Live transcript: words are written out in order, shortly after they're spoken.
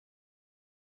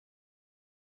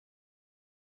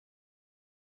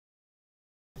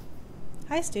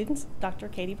Hi students, Dr.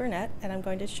 Katie Burnett, and I'm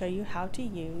going to show you how to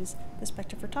use the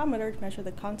spectrophotometer to measure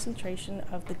the concentration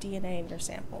of the DNA in your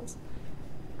samples.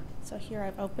 So here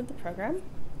I've opened the program.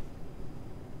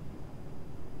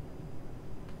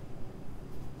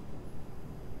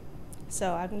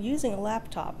 So I'm using a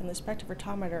laptop, and the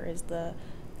spectrophotometer is the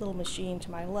little machine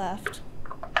to my left.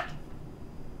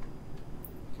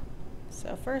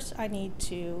 So first I need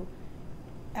to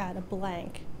add a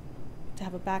blank to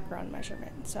have a background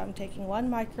measurement. So I'm taking 1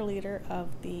 microliter of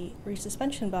the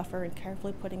resuspension buffer and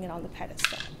carefully putting it on the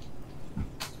pedestal.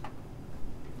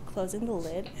 Closing the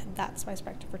lid, and that's my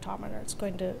spectrophotometer. It's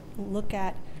going to look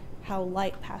at how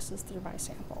light passes through my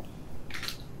sample.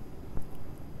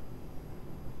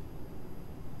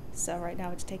 So right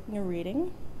now it's taking a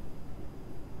reading,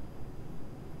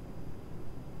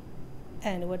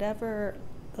 and however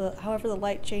the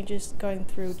light changes going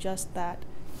through just that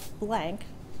blank,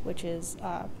 which is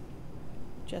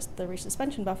just the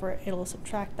resuspension buffer, it'll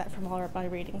subtract that from all of my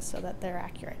readings so that they're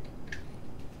accurate.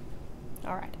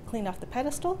 All right, clean off the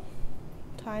pedestal.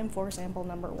 Time for sample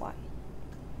number 1.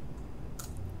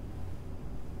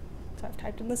 So I've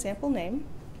typed in the sample name,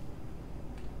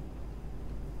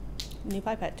 new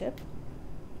pipette tip,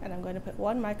 and I'm going to put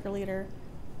 1 microliter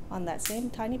on that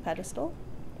same tiny pedestal.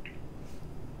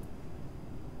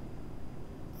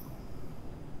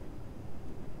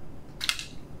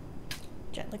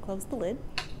 Gently close the lid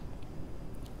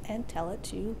and tell it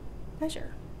to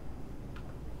measure.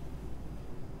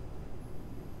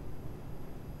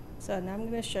 So now I'm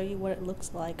going to show you what it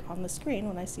looks like on the screen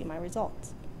when I see my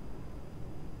results.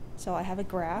 So I have a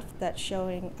graph that's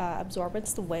showing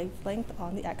absorbance, the wavelength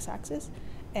on the x-axis,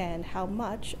 and how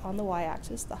much on the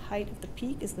y-axis. The height of the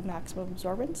peak is the maximum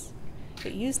absorbance.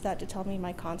 It used that to tell me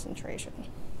my concentration.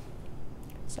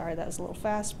 Sorry, that was a little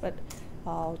fast, but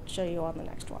I'll show you on the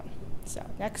next one. So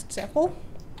next sample.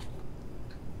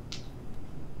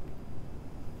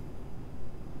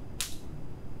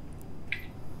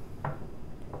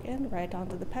 Again, right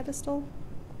onto the pedestal.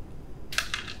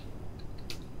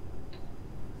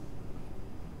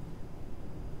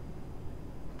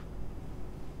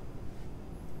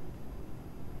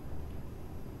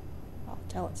 I'll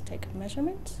tell it to take a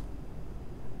measurement.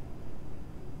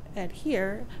 And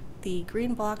here, the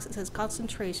green box, it says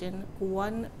concentration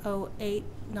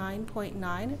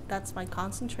 1089.9. That's my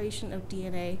concentration of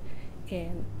DNA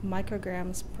in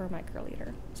micrograms per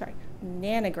microliter. Sorry,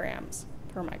 nanograms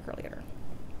per microliter.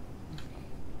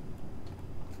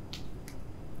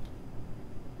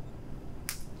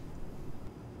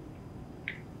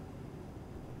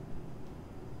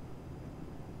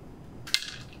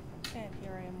 And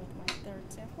here I am with my third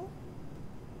sample.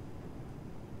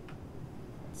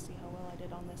 Let's see how well I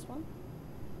did on this one.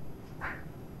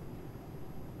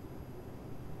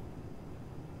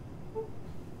 Ooh,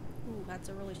 that's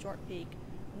a really short peak.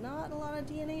 Not a lot of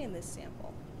DNA in this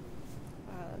sample.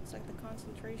 Looks like the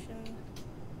concentration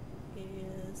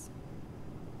is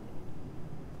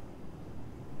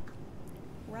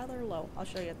rather low. I'll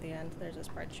show you at the end. There's a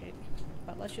spreadsheet.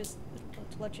 But let's just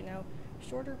to let you know,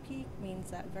 shorter peak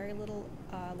means that very little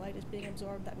light is being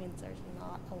absorbed. That means there's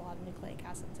not a lot of nucleic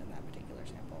acids in that particular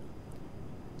sample.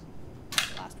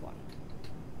 That's the last one.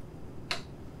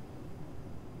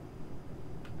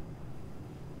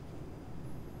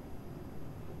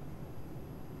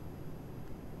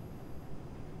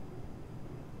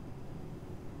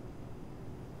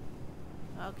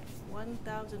 Okay,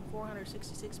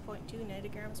 1,466.2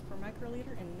 nanograms per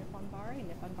microliter in Nippon Bare.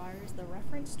 Nippon Bare is the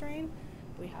reference strain.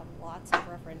 We have lots of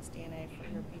reference DNA for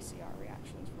your PCR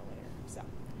reactions for later. So,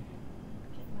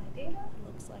 my data.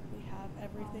 Looks like we have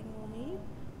everything we'll need.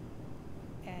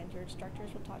 And your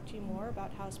instructors will talk to you more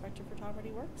about how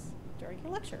spectrophotometry works during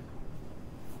your lecture.